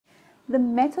The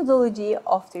methodology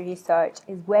of the research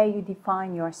is where you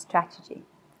define your strategy.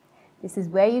 This is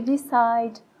where you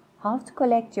decide how to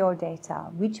collect your data,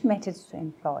 which methods to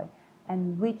employ,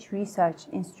 and which research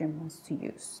instruments to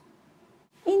use.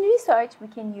 In research, we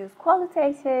can use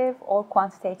qualitative or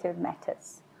quantitative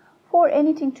methods. For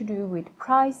anything to do with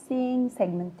pricing,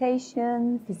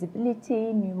 segmentation,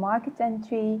 feasibility, new market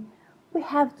entry, we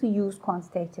have to use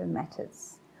quantitative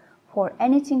methods. For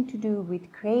anything to do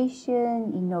with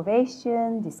creation,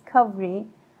 innovation, discovery,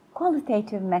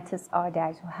 qualitative methods are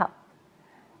there to help.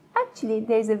 Actually,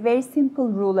 there is a very simple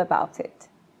rule about it.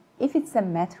 If it's a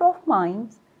matter of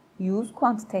mind, use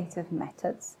quantitative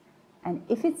methods, and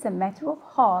if it's a matter of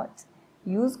heart,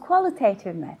 use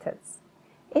qualitative methods.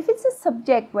 If it's a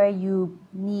subject where you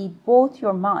need both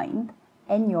your mind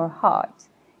and your heart,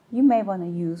 you may want to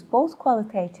use both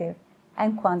qualitative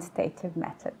and quantitative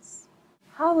methods.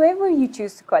 However you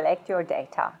choose to collect your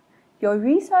data, your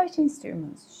research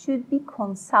instruments should be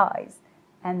concise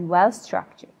and well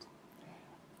structured.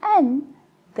 And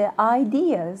the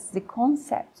ideas, the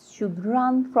concepts should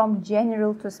run from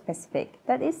general to specific.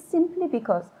 That is simply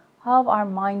because how our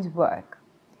minds work.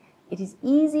 It is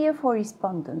easier for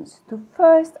respondents to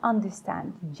first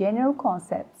understand general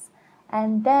concepts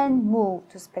and then move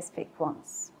to specific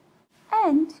ones.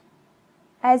 And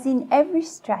as in every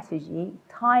strategy,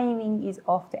 timing is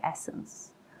of the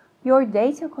essence. Your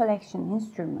data collection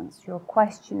instruments, your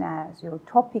questionnaires, your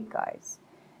topic guides,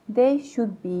 they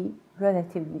should be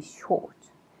relatively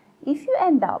short. If you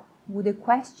end up with a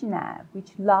questionnaire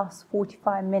which lasts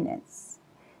 45 minutes,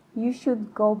 you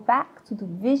should go back to the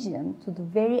vision, to the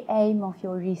very aim of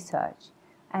your research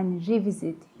and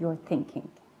revisit your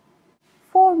thinking.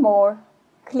 For more,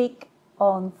 click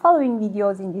on following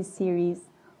videos in this series,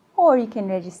 or you can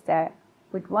register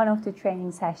with one of the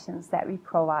training sessions that we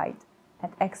provide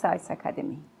at Xsights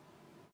Academy.